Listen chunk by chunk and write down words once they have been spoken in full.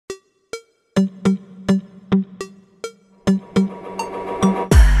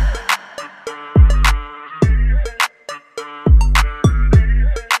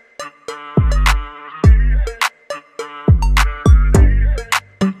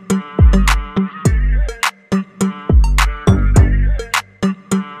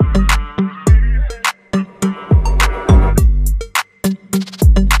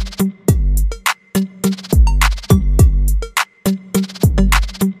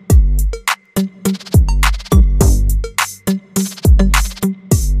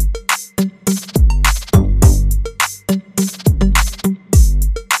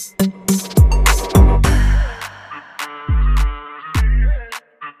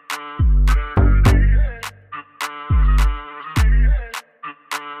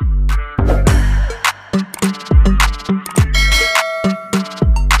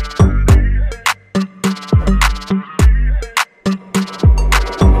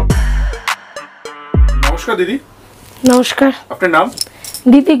दीदी नमस्कार আপনার নাম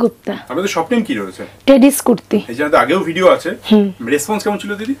दीदी गुप्ता আপনাদের শপ নেম কি রয়েছে টেডিস কুর্তি এই যে আগেও ভিডিও আছে রেসপন্স কেমন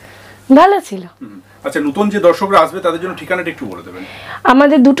ছিল দিদি ভালো ছিল আচ্ছা নতুন যে দর্শকরা আসবে তাদের জন্য ঠিকানাটা একটু বলে দেবেন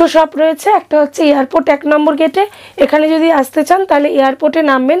আমাদের দুটো শপ রয়েছে একটা হচ্ছে এয়ারপোর্ট 1 নম্বর গেটে এখানে যদি আসতে চান তাহলে এয়ারপোর্টে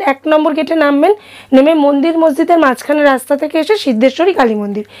নামবেন 1 নম্বর গেটে নামবেন নেমে মন্দির মসজিদের মাঝখানে রাস্তা থেকে এসে সিদ্ধেশ্বরী কালী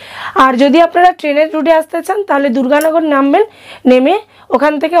মন্দির আর যদি আপনারা ট্রেনের রুটে আসতে চান তাহলে দুর্গানগর নামবেন নেমে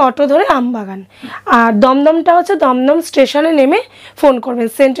ওখান থেকে অটো ধরে আমবাগান আর দমদমটা হচ্ছে দমদম স্টেশনে নেমে ফোন করবেন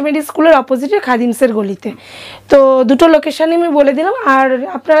সেন্ট মেরি স্কুলের অপোজিটে খাদিমসের গলিতে তো দুটো লোকেশনই আমি বলে দিলাম আর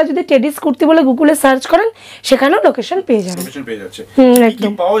আপনারা যদি টেডিস কুর্তি বলে গুগলে সার্চ করেন সেখানেও লোকেশন পেয়ে যাবেন লোকেশন পেয়ে যাচ্ছে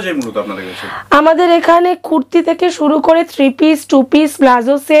একদম পাওয়া যায় মূলত আপনাদের কাছে আমাদের এখানে কুর্তি থেকে শুরু করে 3 piece 2 piece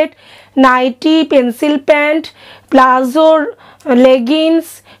palazzo set nightie pencil pant প্লাজোর leggings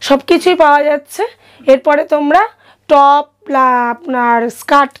সবকিছুই পাওয়া যাচ্ছে এরপরে তোমরা টপ আপনার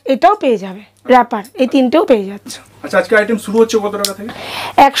স্কার্ট এটাও পেয়ে যাবে র‍্যাপার এই তিনটেও পেয়ে যাচ্ছে আচ্ছা আজকে আইটেম শুরু হচ্ছে কত টাকা থেকে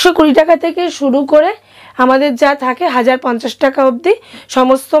 120 টাকা থেকে শুরু করে আমাদের যা থাকে 1050 টাকা অবধি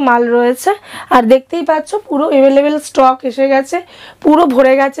সমস্ত মাল রয়েছে আর দেখতেই পাচ্ছ পুরো अवेलेबल স্টক এসে গেছে পুরো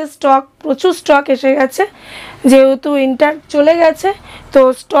ভরে গেছে স্টক প্রচুর স্টক এসে গেছে যেহেতু উইন্টার চলে গেছে তো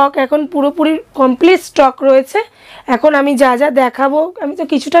স্টক এখন পুরোপুরি কমপ্লিট স্টক রয়েছে এখন আমি যা যা দেখাবো আমি তো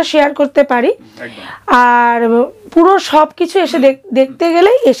কিছুটা শেয়ার করতে পারি আর পুরো সবকিছু এসে দেখতে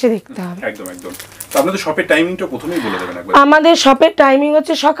গেলেই এসে দেখতে হবে একদম একদম তো আপনাদের শপের টাইমিংটা প্রথমেই বলে দেবেন একবার আমাদের শপের টাইমিং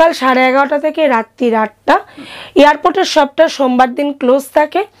হচ্ছে সকাল 11:30 থেকে রাত্রি 8টা এয়ারপোর্টের শপটা সোমবার দিন ক্লোজ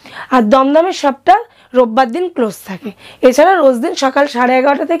থাকে আর দমদমের শপটা রোববার দিন ক্লোজ থাকে এছাড়া রোজ দিন সকাল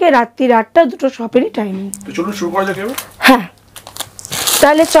 11:30 থেকে রাত্রি 8টা দুটো শপেরই টাইমিং তো চলুন শুরু করা যাক এবার হ্যাঁ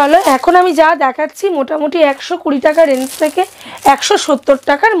তাহলে চলো এখন আমি যা দেখাচ্ছি মোটামুটি 120 টাকা রেঞ্জ থেকে 170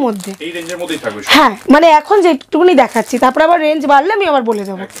 টাকার মধ্যে এই রেঞ্জের মধ্যেই থাকবে হ্যাঁ মানে এখন যেটুকুনি দেখাচ্ছি তারপর আবার রেঞ্জ বাড়লে আমি আবার বলে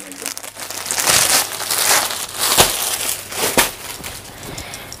দেবো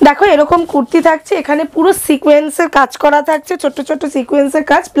দেখো এরকম কুর্তি থাকছে এখানে পুরো সিকোয়েন্সের কাজ করা থাকছে ছোট ছোট সিকোয়েন্সের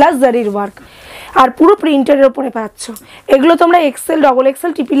কাজ প্লাস জারির ওয়ার্ক আর পুরো প্রিন্টের উপরে পাচ্ছ এগুলো তোমরা XL double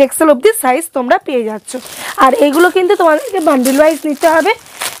XL triple Excel অবধি সাইজ তোমরা পেয়ে যাচ্ছ আর এগুলো কিন্তু তোমাদেরকে বান্ডিল ওয়াইজ নিতে হবে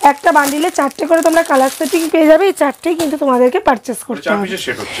একটা বান্ডিলে 4টে করে তোমরা কালার সেটিং পেয়ে যাবে এই 4টেই কিন্তু তোমাদেরকে পারচেজ করতে হবে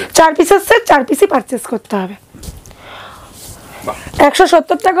 4 পিসের সেট 4 পিসই পারচেজ করতে হবে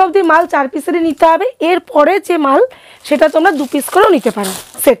 170 টাকা অবধি মাল 4 পিসেরই নিতে হবে এরপরে যে মাল সেটা তোমরা 2 পিস করেও নিতে পারো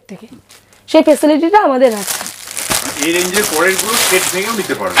সেট থেকে সেই ফ্যাসিলিটিটা আমাদের আছে এই রেঞ্জের পরের গুলো সেট ভেঙেও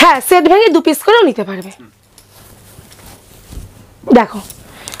নিতে পারবে হ্যাঁ সেট ভেঙে 2 পিস করেও নিতে পারবে দেখো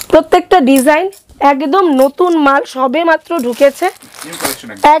প্রত্যেকটা ডিজাইন একদম নতুন মাল সবে মাত্র ঢুকেছে নিউ কালেকশন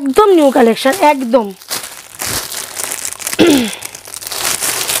একদম নিউ কালেকশন একদম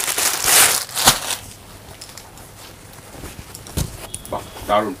বাহ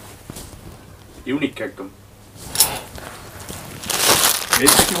দারুণ ইউনিক একদম এই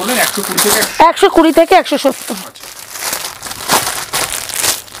কি বলেন 120 থেকে 170 আচ্ছা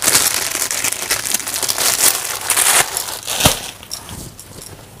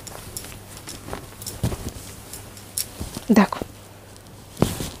দেখো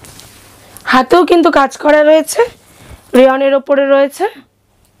হাতেও কিন্তু কাজ করা রয়েছে রেয়নের উপরে রয়েছে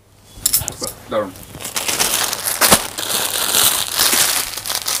দারুণ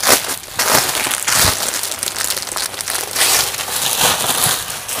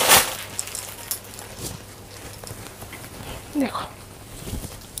দেখো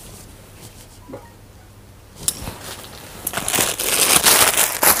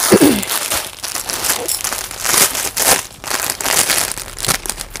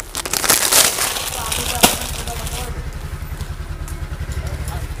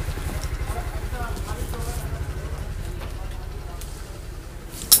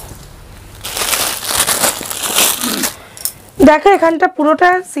দেখো এখানটা পুরোটা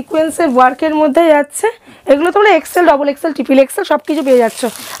সিকোয়েন্সের ওয়ার্কের মধ্যে যাচ্ছে। এগুলো তোমরা Excel, double XL, triple Excel সব কিছু পেয়ে যাচ্ছ।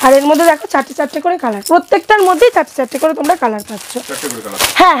 আর এর মধ্যে দেখো 4টে করে কালার, প্রত্যেকটার মধ্যেই 4টে করে তোমরা কালার পাচ্ছ।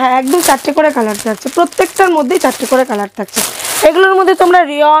 হ্যাঁ হ্যাঁ, একদম 4টে করে কালার থাকছে, প্রত্যেকটার মধ্যেই 4টে করে কালার থাকছে। এগুলোর মধ্যে তোমরা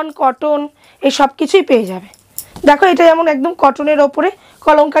রিয়ন, কটন এই সব কিছুই পেয়ে যাবে। দেখো এটা যেমন একদম কটনের ওপরে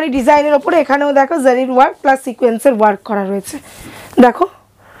কলমকারি ডিজাইনের ওপরে, এখানেও দেখো জারির ওয়ার্ক প্লাস সিকোয়েন্সের ওয়ার্ক করা রয়েছে। দেখো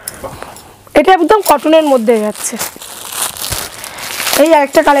এটা একদম কটনের মধ্যে যাচ্ছে। এই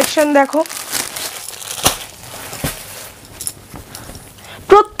আরেকটা কালেকশন দেখো,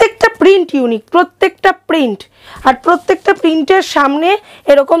 প্রত্যেকটা প্রিন্ট ইউনিক, প্রত্যেকটা প্রিন্ট, আর প্রত্যেকটা প্রিন্টের সামনে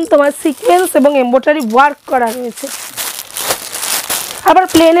এরকম তোমার সিকোয়েন্স এবং এমব্রয়ডারি ওয়ার্ক করা রয়েছে। আবার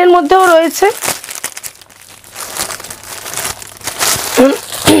প্লেনের মধ্যেও রয়েছে।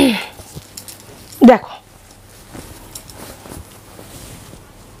 দেখো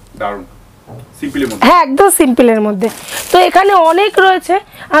দারুণ সিম্পলের মধ্যে, হ্যাঁ একদম সিম্পলের মধ্যে। তো এখানে অনেক রয়েছে,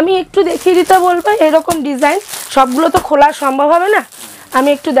 আমি একটু দেখিয়ে দিতে বলবো। এরকম ডিজাইন সবগুলো তো খোলা সম্ভব হবে না, আমি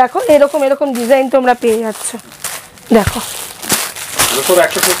একটু দেখো এরকম এরকম ডিজাইন তোমরা পেয়ে যাচ্ছ। দেখো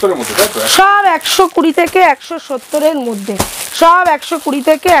সব 120 থেকে 170-এর মধ্যে, সব 120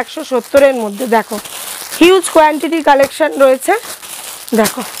 থেকে 170-এর মধ্যে। দেখো হিউজ কোয়ান্টিটির কালেকশন রয়েছে।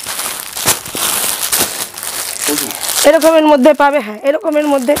 দেখো এরকমের মধ্যে পাবে, হ্যাঁ এরকমের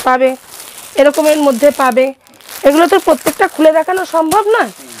মধ্যে পাবে, এরকমের মধ্যে পাবে। এগুলো তো প্রত্যেকটা খুলে দেখানো সম্ভব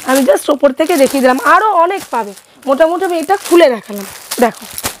নয়, আমি জাস্ট ওপর থেকে দেখিয়ে দিলাম। আরও অনেক পাবে, মোটামুটি আমি এটা খুলে দেখালাম। দেখো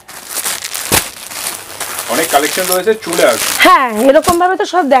অনেক কালেকশন রয়েছে, চলে আসবে। হ্যাঁ এরকম ভাবে তো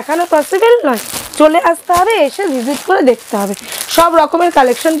সব দেখানো পসিবল নয়, চলে আসতে হবে, এসে ভিজিট করে দেখতে হবে। সব রকমের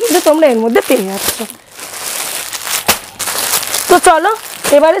কালেকশন কিন্তু তোমরা এর মধ্যে পেয়ে যাচ্ছ। তো চলো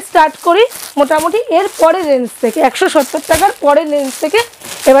এবারে স্টার্ট করি। মোটামুটি এর পরের রেঞ্জ থেকে 170 টাকার পরের রেঞ্জ থেকে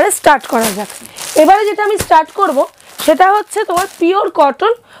এবারে স্টার্ট করা যাক। এবারে যেটা আমি স্টার্ট করব সেটা হচ্ছে তোমার পিওর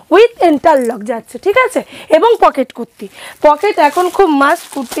কটন উইথ ইন্টারলক যাচ্ছে, ঠিক আছে, এবং পকেট কুর্তি। পকেট এখন খুব মাস্ট,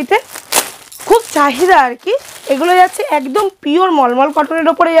 কুর্তিতে খুব চাহিদা আর কি। এগুলো যাচ্ছে একদম পিওর মলমল কটনের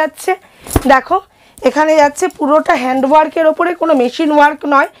ওপরে যাচ্ছে। দেখো এখানে যাচ্ছে পুরোটা হ্যান্ডওয়ার্কের ওপরে, কোনো মেশিন ওয়ার্ক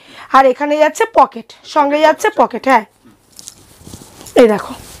নয়। আর এখানে যাচ্ছে পকেট, সঙ্গে যাচ্ছে পকেট। হ্যাঁ এই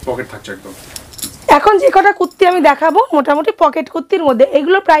দেখো পকেট থাকছে একদম। এখন যে কটা কুর্তি আমি দেখাবো মোটামুটি পকেট কুর্তির মধ্যে,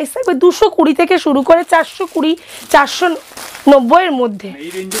 এগুলো প্রাইস থাকবে 220 থেকে শুরু করে 420, 490-এর মধ্যে। এই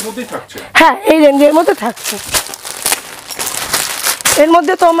রেঞ্জের মধ্যেই থাকছে। হ্যাঁ এই রেঞ্জের মধ্যে থাকছে। এর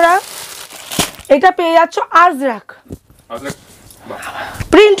মধ্যে তোমরা এটা পেয়ে যাচ্ছ আজরাক,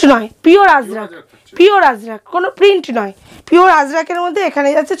 প্রিন্ট নয়, পিওর আজরাক, পিওর আজরাক, কোনো প্রিন্ট নয়, পিওর আজরাকের মধ্যে। এখানে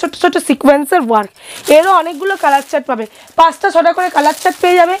যাচ্ছে ছোট ছোট সিকোয়েন্সের ওয়ার্ক। এরও অনেকগুলো কালার চার্ট পাবে, 5টা 6টা করে কালার চার্ট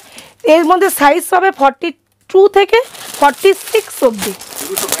পেয়ে যাবে। এর মধ্যে সাইজ পাবে 42 থেকে 46 অবধি।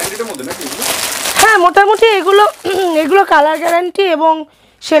 হ্যাঁ মোটামুটি এগুলো কালার গ্যারান্টি এবং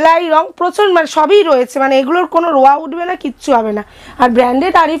সেলাই রং প্রচুর, মানে সবই রয়েছে, মানে এগুলোর কোনো রোয়া উঠবে না, কিচ্ছু হবে না। আর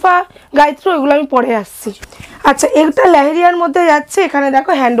ব্র্যান্ডেড আরিফা, গায়ত্রী, এগুলো আমি পরে আসছি। আচ্ছা এটা লেহেরিয়ার মধ্যে যাচ্ছে, এখানে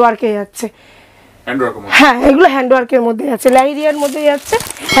দেখো হ্যান্ডওয়ার্কে যাচ্ছে। হ্যাঁ এগুলো হ্যান্ডওয়ার্কের মধ্যে যাচ্ছে, লেহেরিয়ার মধ্যে যাচ্ছে।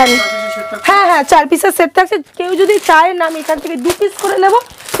 হ্যাঁ হ্যাঁ 4 পিসের সেট থাকছে। কেউ যদি চায় না আমি এখান থেকে 2 পিস করে নেবো,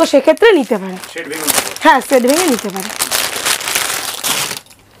 তো সেক্ষেত্রে নিতে পারে। হ্যাঁ সেট ভেঙে নিতে পারে।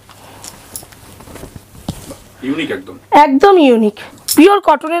 ইউনিক, একদম একদম ইউনিক, পিওর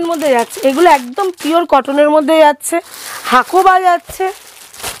কটনের মধ্যে যাচ্ছে। এগুলো একদম পিওর কটনের মধ্যে যাচ্ছে, হাকোবা যাচ্ছে।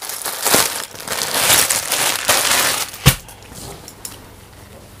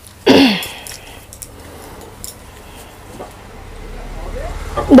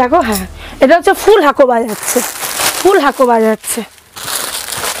 দেখো হ্যাঁ এটা হচ্ছে ফুল হাকোবা যাচ্ছে, ফুল হাকোবা যাচ্ছে।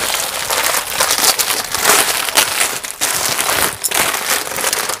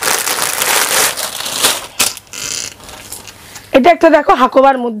 এটা একটা দেখো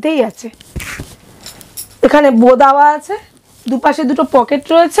হাকোবার মধ্যেই আছে, এখানে বো দেওয়া আছে, দুপাশে দুটো পকেট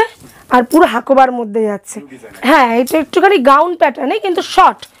রয়েছে, আর পুরো হাকোবার মধ্যে যাচ্ছে। হ্যাঁ এটা একটুখানি গাউন প্যাটার্নে, কিন্তু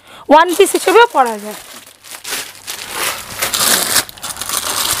শর্ট, 1 পিস হিসেবেও পরা যায়।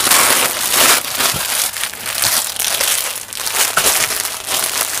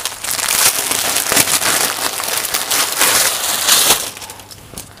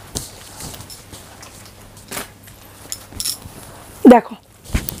 দেখো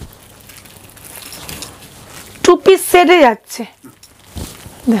 2 পিস সেটে যাচ্ছে।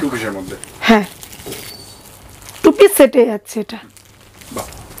 হ্যাঁ 2 পিস সেটে যাচ্ছে এটা।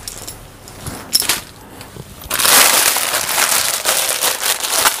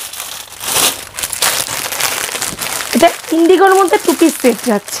 এটা ইন্ডিগোর মধ্যে 2 পিস সেট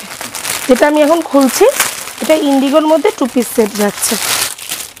যাচ্ছে, যেটা আমি এখন খুলছি। এটা ইন্ডিগোর মধ্যে 2 পিস সেট যাচ্ছে,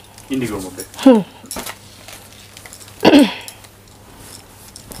 ইন্ডিগোর মধ্যে।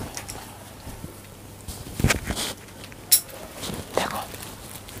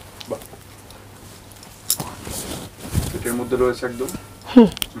 রয়েছে একদম।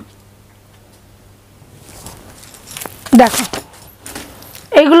 দেখো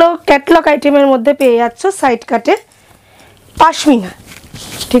এগুলো ক্যাটলগ আইটেমের মধ্যে পেয়ে যাচ্ছ, সাইড কাটে পাশমিনা,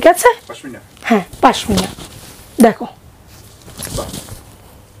 ঠিক আছে? পশমিনা, হ্যাঁ পাশমিনা। দেখো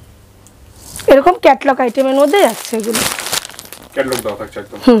এরকম ক্যাটলগ আইটেমের মধ্যে যাচ্ছে এগুলো, ক্যাটলগ দাও থাকছে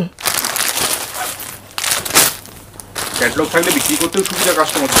একদম। ক্যাটলগ থাকলে বিক্রি করতেও সুবিধা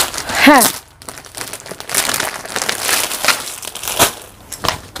কাস্টমার। হ্যাঁ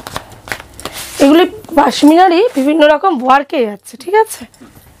এগুলি পাশমিনারই বিভিন্ন রকম ওয়ার্কে যাচ্ছে, ঠিক আছে?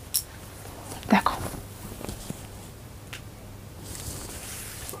 দেখো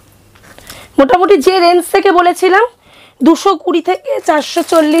মোটামুটি যে রেঞ্জ থেকে বলেছিলাম 220 থেকে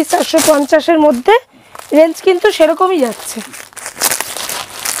 440 450-এর মধ্যে রেঞ্জ কিন্তু সেরকমই যাচ্ছে।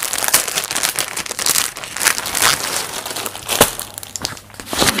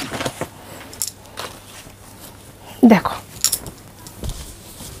 দেখো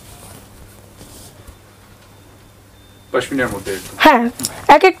পশমিনার মধ্যে, হ্যাঁ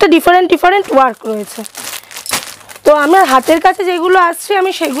এক একটা ডিফারেন্ট ওয়ার্ক রয়েছে। তো আমার হাতের কাছে যেগুলো আসছে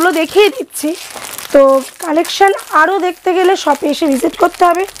আমি সেগুলো দেখিয়ে দিচ্ছি। তো কালেকশন আরও দেখতে গেলে শপে এসে ভিজিট করতে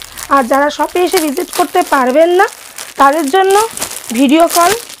হবে, আর যারা শপে এসে ভিজিট করতে পারবেন না তাদের জন্য ভিডিও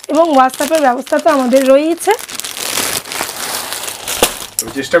কল এবং হোয়াটসঅ্যাপের ব্যবস্থা তো আমাদের রয়েছে।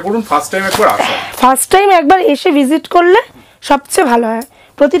 চেষ্টা করুন ফার্স্ট টাইম একবার এসে ভিজিট করলে সবচেয়ে ভালো হয়,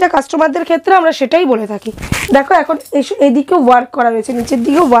 প্রতিটা কাস্টমারদের ক্ষেত্রে আমরা সেটাই বলে থাকি। দেখো এখন এইদিকেও ওয়ার্ক করা রয়েছে, নিচের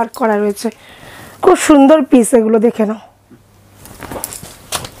দিকেও ওয়ার্ক করা রয়েছে, খুব সুন্দর পিস এগুলো, দেখে নাও।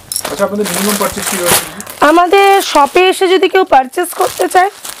 আচ্ছা আপনাদের মিনিমাম পারচেজ কি রয়েছে? আমাদের শপে এসে যদি কেউ পারচেস করতে চায়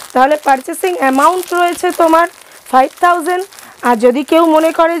তাহলে পারচেসিং অ্যামাউন্ট রয়েছে তোমার 5000, আর যদি কেউ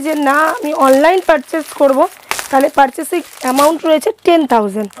মনে করে যে না আমি অনলাইন পারচেস করব তাহলে পারচেসিং অ্যামাউন্ট রয়েছে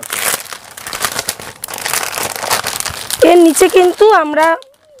 10000। এর নিচে কিন্তু আমরা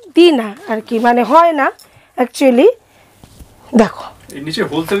দিই না আর কি, মানে হয় না অ্যাকচুয়ালি। দেখো এর নিচে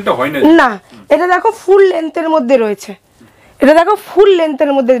হোলসেলটা হয় না, না এটা দেখো ফুল লেন্থের মধ্যে রয়েছে, এটা দেখো ফুল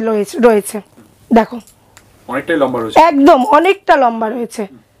লেন্থের মধ্যে রয়েছে, দেখো অনেকটাই লম্বা রয়েছে, একদম অনেকটা লম্বা রয়েছে।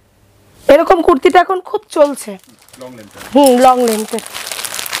 এরকম কুর্তিটা এখন খুব চলছে, long লেন্থের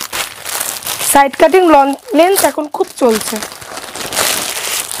side cutting long length এখন খুব চলছে।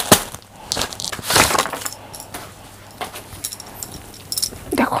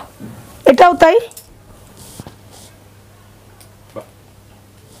 দেখো এটাও তাই,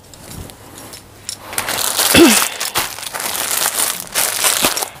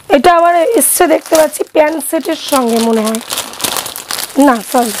 এটা আবার এসছে দেখতে পাচ্ছি প্যান্ট সেটের সঙ্গে, মনে হয় না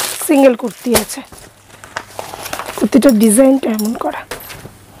সরি সিঙ্গেল কুর্তি আছে, কুর্তিটার ডিজাইনটা এমন করা,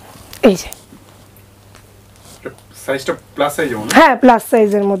 এই যে সাইজটা প্লাস সাইজ, হ্যাঁ প্লাস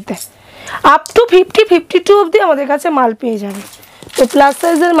সাইজের মধ্যে আপ টু 50-52 অবধি আমাদের কাছে মাল পেয়ে যাবে। তো প্লাস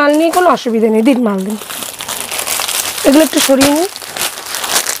সাইজের মাল নিয়ে কোনো অসুবিধা নেই, দিন মাল দিন। এগুলো একটু সরিয়ে নিই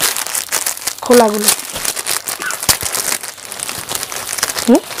খোলাগুলো।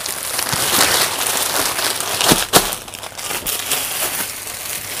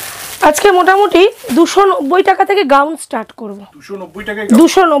 আজকে মোটামুটি 290 টাকা থেকে গাউন স্টার্ট করব।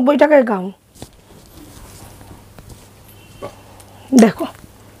 290 টাকায় গাউন। দেখো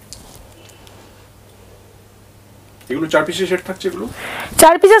এগুলো 4 পিসের সেট থাকছে, এগুলো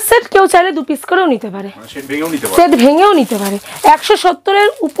 4 পিসের সেট, কেউ চাইলে 2 পিস করেও নিতে পারে, সেট ভেঙেও নিতে পারে। 170-এর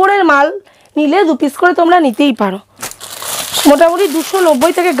উপরের মাল নিলে 2 পিস করে তোমরা নিতেই পারো। মোটামুটি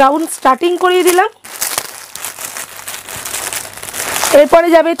 290 থেকে গাউন স্টার্টিং করিয়ে দিলাম। এরপরে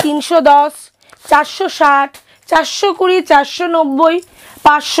যাবে 310, 460, 420, 490,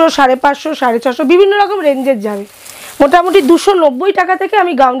 500, 550, 450, বিভিন্ন রকম রেঞ্জের যাবে। মোটামুটি 290 টাকা থেকে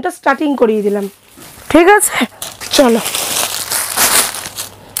আমি গাউনটা স্টার্টিং করিয়ে দিলাম, ঠিক আছে? চলো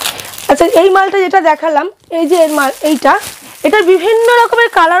আচ্ছা এই মালটা যেটা দেখালাম, এই যে এর মাল এইটা, এটার বিভিন্ন রকমের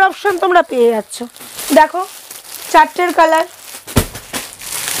কালার অপশন তোমরা পেয়ে যাচ্ছ। দেখো 4টের কালার,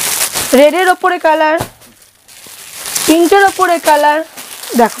 রেডের ওপরে কালার, পিঙ্কের ওপরে কালার,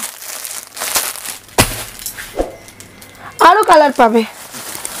 দেখো আরো কালার পাবে।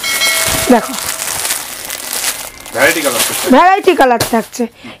 দেখো ভ্যারাইটি কালার থাকছে,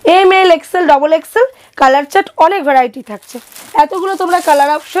 ML, XL, XXL colour chart, অনেক ভ্যারাইটি থাকছে। এতগুলো তোমরা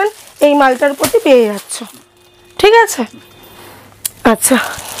কালার অপশন এই মালটার প্রতি পেয়ে যাচ্ছ, ঠিক আছে? আচ্ছা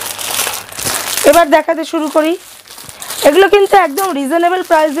এবার দেখাতে শুরু করি। এগুলো কিন্তু একদম রিজনেবল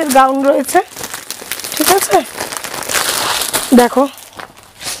প্রাইসের গাউন রয়েছে, ঠিক আছে? দেখো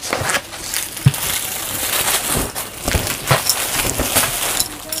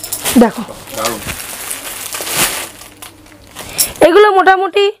দেখো এগুলো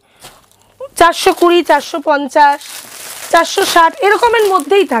মোটামুটি 420, 450, 460 এরকমের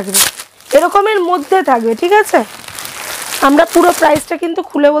মধ্যেই থাকবে, এরকমের মধ্যে থাকবে, ঠিক আছে। আমরা পুরো প্রাইসটা কিন্তু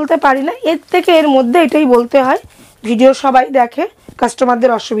খুলে বলতে পারি না, এর থেকে এর মধ্যে এটাই বলতে হয়, ভিডিও সবাই দেখে,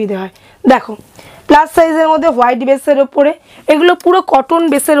 কাস্টমারদের অসুবিধে হয়। দেখো প্লাস সাইজের মধ্যে হোয়াইট বেসের ওপরে, এগুলো পুরো কটন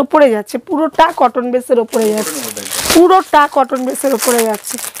বেসের ওপরে যাচ্ছে, পুরোটা কটন বেসের ওপরে যাচ্ছে, পুরোটা কটন বেসের ওপরে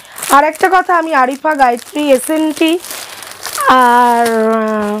যাচ্ছে। আর একটা কথা, আমি আরিফা, গায়ত্রী, এসএনটি আর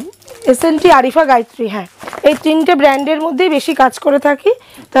আরিফা, গায়ত্রী, হ্যাঁ এই তিনটে ব্র্যান্ডের মধ্যেই বেশি কাজ করে থাকি,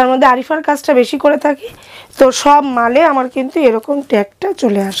 তার মধ্যে আরিফার কাজটা বেশি করে থাকি। তো সব মালে আমার কিন্তু এরকম ট্যাগটা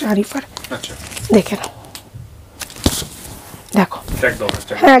চলে আসে আরিফার, দেখে নাও, দেখো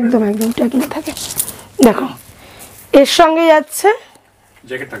হ্যাঁ একদম একদম ট্যাগিং থাকে। দেখো এর সঙ্গে যাচ্ছে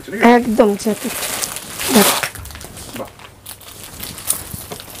একদম জ্যাকেট, দেখো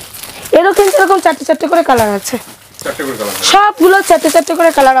এরও কিন্তু এরকম 4টে করে কালার আছে, সবগুলো 4টে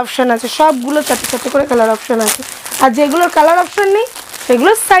করে কালার অপশন আছে, সবগুলো 4টে করে কালার অপশন আছে। আর যেগুলোর কালার অপশন নেই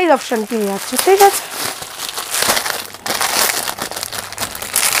সেগুলোর সাইজ অপশন পেয়ে যাচ্ছে, ঠিক আছে।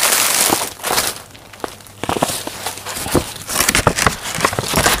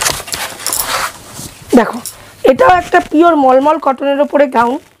 দেখো এটাও একটা পিওর মলমল কটনের উপরে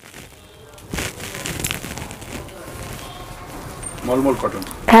গাউন, মলমল কটন,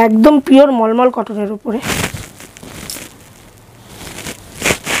 একদম পিওর মলমল কটনের উপরে।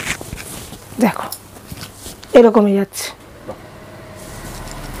 দেখো এরকমই যাচ্ছে,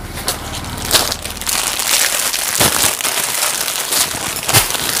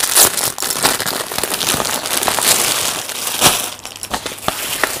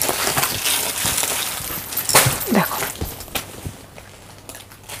 দেখো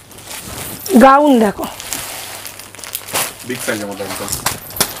গাউন, দেখো বিগ সাইজের মধ্যে একদম।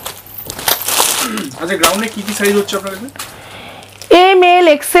 আচ্ছা গ্রাউন্ডে কি কি সাইজ হচ্ছে আপনাদের? এম, এল,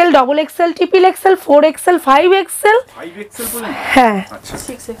 Excel, double XL, triple Excel, 4 Excel, 5 Excel, 5 Excel পর্যন্ত? হ্যাঁ আচ্ছা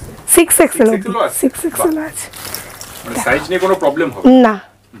 6 এক্সেল, 6 এক্সেল আছে, মানে সাইজ নিয়ে কোনো প্রবলেম হবে না।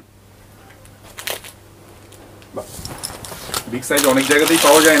 বিগ সাইজ অনেক জায়গাতেই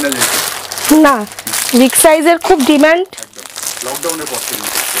পাওয়া যায় না, যে না বিগ সাইজের খুব ডিমান্ড, লকডাউনের পর থেকে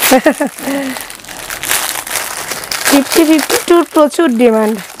 50-52 প্রচুর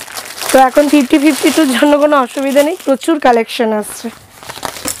ডিমান্ড। তো এখন 50-52 জন্য কোনো অসুবিধা নেই, প্রচুর কালেকশন আসছে।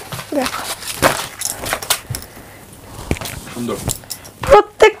 দেখো সুন্দর,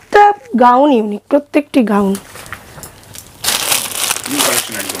 প্রত্যেকটা গাউন ইউনিক, প্রত্যেকটি গাউন, নিউ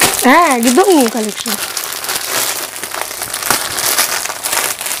কালেকশন একদম, হ্যাঁ একদম নিউ কালেকশন।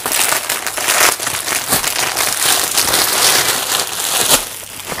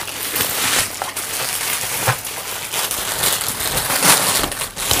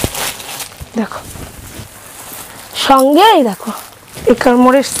 দেখো সঙ্গে দেখো একার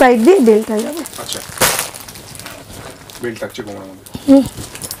মোড়ের সাইড দিয়ে বেলটা যাবে, আচ্ছা বেল্ট থাকছে কোমরের মধ্যে।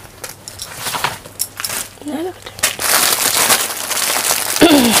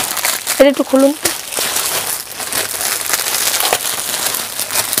 এটা একটু খুলুন,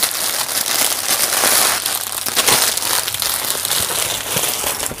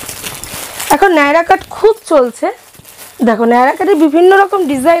 এখন নায়রা কাট খুব চলছে। দেখো নায়রা কাটের বিভিন্ন রকম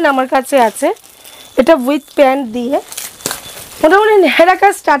ডিজাইন আমার কাছে আছে, এটা উইথ প্যান্ট দিয়ে, মোটামুটি নায়রা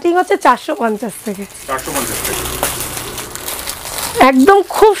কাট স্টার্টিং হচ্ছে 450 থেকে, একদম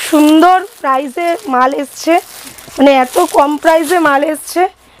খুব সুন্দর প্রাইসে মাল এসছে, মানে এত কম প্রাইসে মাল এসছে।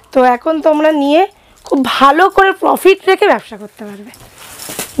 তো এখন তোমরা নিয়ে খুব ভালো করে প্রফিট রেখে ব্যবসা করতে পারবে।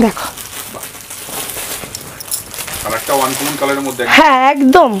 দেখো কালারটা ওয়ান কমন কালারের মধ্যে, হ্যাঁ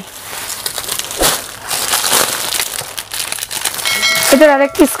একদম। এটার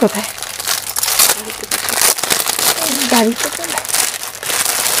আরেক পিস কোথায়?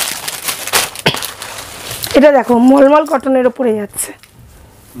 এটা দেখো মলমল কটনের উপরে যাচ্ছে,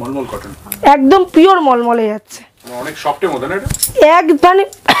 মলমল কটন একদম পিওর মলমলে যাচ্ছে, অনেক সফটের মধ্যে না, এটা একদম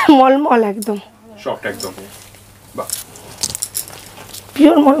মলমল, একদম সফট, একদম বাহ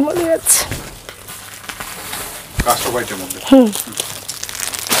পিওর মলমলে যাচ্ছে, কাস্ট হোয়াইটের মধ্যে।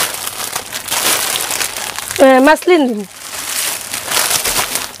 মাসলিন দিন,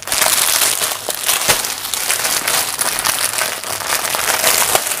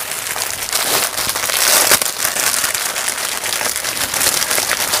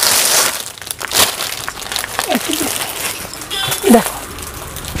 দেখো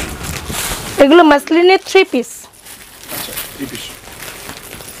এগুলো মাসলিনের 3 পিস, আচ্ছা 3 পিস,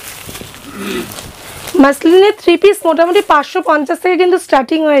 মাসলিনের 3 পিস মোটামুটি 550 থেকে কিন্তু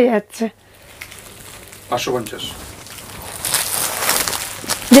স্টার্টিং হয়ে যাচ্ছে, 550,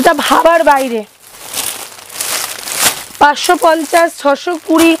 যেটা ভাবার বাইরে। 550,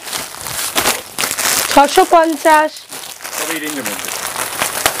 620, 650, তবে এই রেঞ্জের মধ্যে।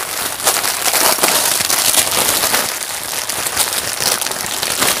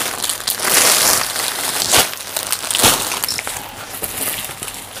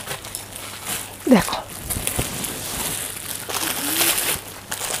 দেখো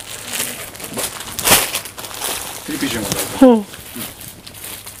থ্রি পিসের মধ্যে।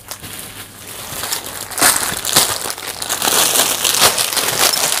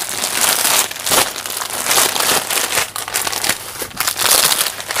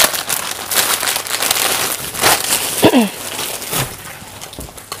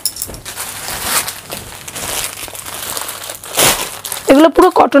 এগুলো পুরো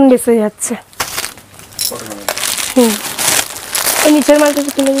কটন বেসে যাচ্ছে। এই নিচের মালটা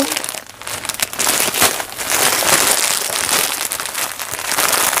তুলে দিন।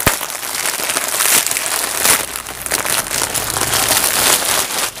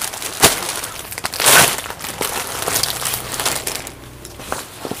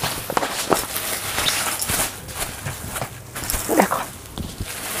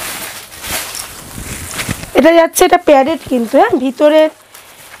 এটা যাচ্ছে, এটা প্যাডেড কিন্তু, হ্যাঁ, ভিতরে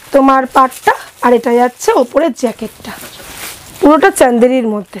তোমার পাটটা, আর এটা যাচ্ছে ওপরের জ্যাকেটটা, পুরোটা চান্দেরির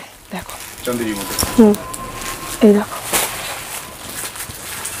মধ্যে। দেখো চান্দেরির মধ্যে, এই দেখো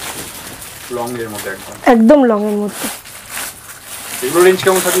লং এর মধ্যে, একদম লং এর মধ্যে। এগুলো রেঞ্জ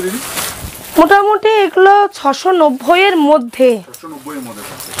কেমন থাকে দিদি? মোটামুটি এগুলো 690 এর মধ্যে। 690 এর মধ্যে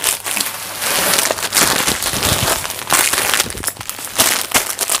থাকে।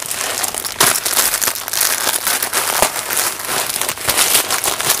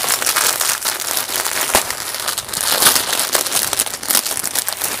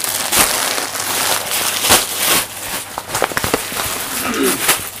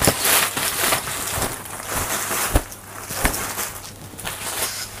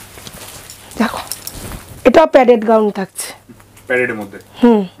 দেখো এটা প্যাডেড গাউন থাকছে, প্যাডেডের মধ্যে।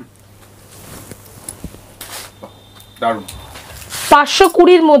 দারুণ।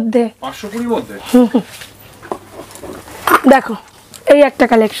 520 মধ্যে। 520 মধ্যে। দেখো এই একটা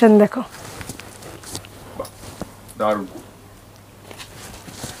কালেকশন দেখো, দারুণ।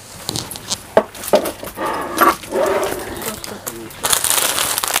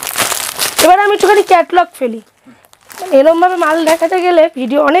 এবার আমি একটুখানি ক্যাটলগ ফেলি, এরকম ভাবে মাল দেখাতে গেলে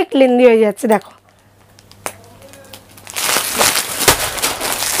ভিডিও অনেক লেন্দি হয়ে যাচ্ছে। দেখো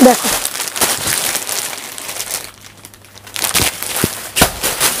দেখো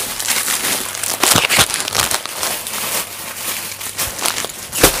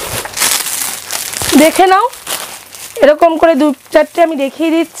দেখে নাও, এরকম করে 2-4টে আমি দেখিয়ে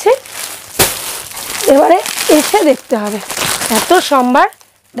দিচ্ছি, এবারে এসে দেখতে হবে, এত সম্ভার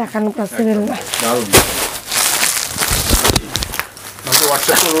দেখানো পসিবল না। দারুণ। আমাদের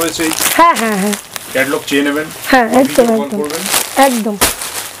হোয়াটসঅ্যাপ তো রয়েছে। হ্যাঁ হ্যাঁ হ্যাঁ, ক্যাটালগ চেয়ে নেবেন। হ্যাঁ একদম একদম একদম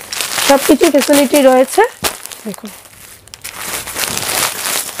সব কিছু ফ্যাসিলিটি রয়েছে। দেখুন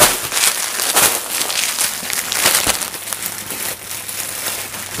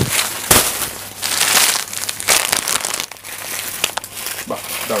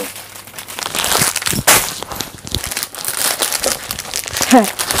হ্যাঁ,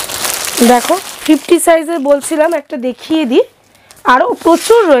 দেখো 50 সাইজের বলছিলাম, একটা দেখিয়ে দিই, আরও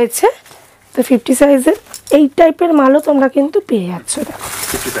প্রচুর রয়েছে। তো 50 সাইজের এই টাইপের মালও তোমরা কিন্তু পেয়ে যাচ্ছ। দেখো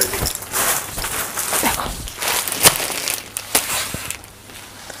দেখো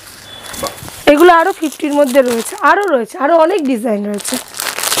এগুলো আরও 50-র মধ্যে রয়েছে, আরও অনেক ডিজাইন রয়েছে।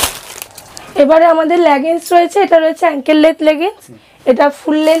 এবারে আমাদের লেগিংস রয়েছে, এটা রয়েছে অ্যাঙ্কেল লেন্থ লেগিংস, এটা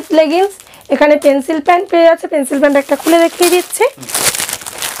ফুল লেন্থ লেগিংস। এখানে পেন্সিল প্যান্ট পেয়ে যাচ্ছে, পেন্সিল প্যান্ট একটা খুলে দেখিয়ে দিচ্ছি।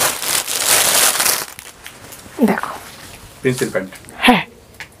 দেখো পেন্সিল প্যান্ট, হ্যাঁ,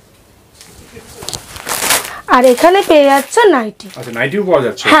 আর এখানে পেয়ে যাচ্ছে নাইটি। আচ্ছা নাইটিও পাওয়া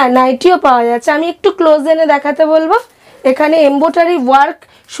যাচ্ছে? হ্যাঁ নাইটিও পাওয়া যাচ্ছে, আমি একটু ক্লোজ এনে দেখাতে বলবো। এখানে এমব্রয়ডারি ওয়ার্ক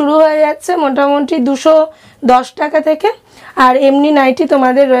শুরু হয়ে যাচ্ছে মোটামুটি 210 টাকা থেকে, আর এমনি নাইটি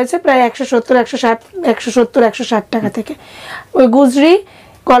তোমাদের রয়েছে প্রায় 170-160 টাকা থেকে। ওই গুজরি,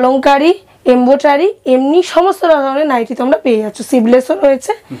 কলমকারি, এমব্রয়ডারি, এমনি সমস্ত ধরনের নাইটি তোমরা পেয়ে যাচ্ছ, সিভলেসও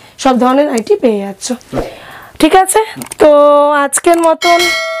রয়েছে, সব ধরনের নাইটি পেয়ে যাচ্ছ। ঠিক আছে, তো আজকের মতন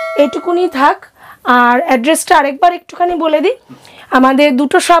এটুকুনি থাক। আর অ্যাড্রেসটা আরেকবার একটুখানি বলে দিই, আমাদের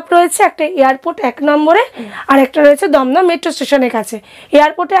দুটো শপ রয়েছে, একটা এয়ারপোর্ট 1 নম্বরে, আর একটা রয়েছে দমদম মেট্রো স্টেশনের কাছে।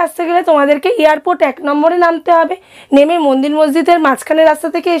 এয়ারপোর্টে আসতে গেলে তোমাদেরকে এয়ারপোর্ট 1 নম্বরে নামতে হবে, নেমে মন্দির মসজিদের মাঝখানে রাস্তা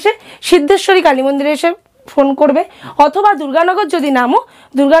থেকে এসে সিদ্ধেশ্বরী কালী মন্দিরে এসে ফোন করবে, অথবা দুর্গানগর যদি নামো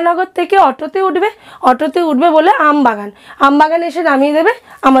দুর্গানগর থেকে অটোতে উঠবে বলে আমবাগান এসে নামিয়ে দেবে,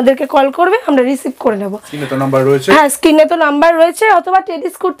 আমাদেরকে কল করবে, আমরা রিসিভ করে নেবো। হ্যাঁ, স্ক্রিনে তো নাম্বার রয়েছে, অথবা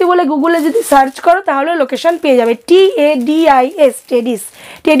টেডিস কুর্তি বলে গুগলে যদি সার্চ করো তাহলে লোকেশন পেয়ে যাবে। TADIS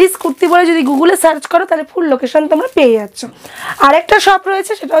টেডিস কুর্তি বলে যদি গুগলে সার্চ করো তাহলে ফুল লোকেশন তোমরা পেয়ে যাচ্ছ। আরেকটা শপ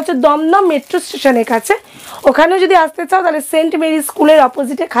রয়েছে, সেটা হচ্ছে দমদম মেট্রো স্টেশনের কাছে। ওখানেও যদি আসতে চাও তাহলে সেন্ট মেরি স্কুলের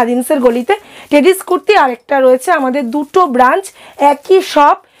অপোজিটে খাদিমসের গলিতে টেডিস কুর্তি আরেকটা রয়েছে। আমাদের দুটো ব্রাঞ্চ, একই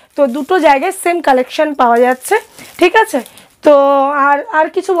শপ, তো দুটো জায়গায় সেম কালেকশন পাওয়া যাচ্ছে। ঠিক আছে, তো আর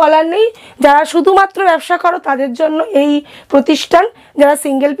কিছু বলার নেই। যারা শুধুমাত্র ব্যবসা করো তাদের জন্য এই প্রতিষ্ঠান, যারা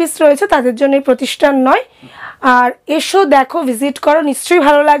সিঙ্গেল পিস রয়েছে তাদের জন্য এই প্রতিষ্ঠান নয়। আর এসো, দেখো, ভিজিট করো, নিশ্চয়ই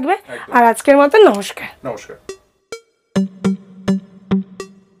ভালো লাগবে। আর আজকের মতো নমস্কার।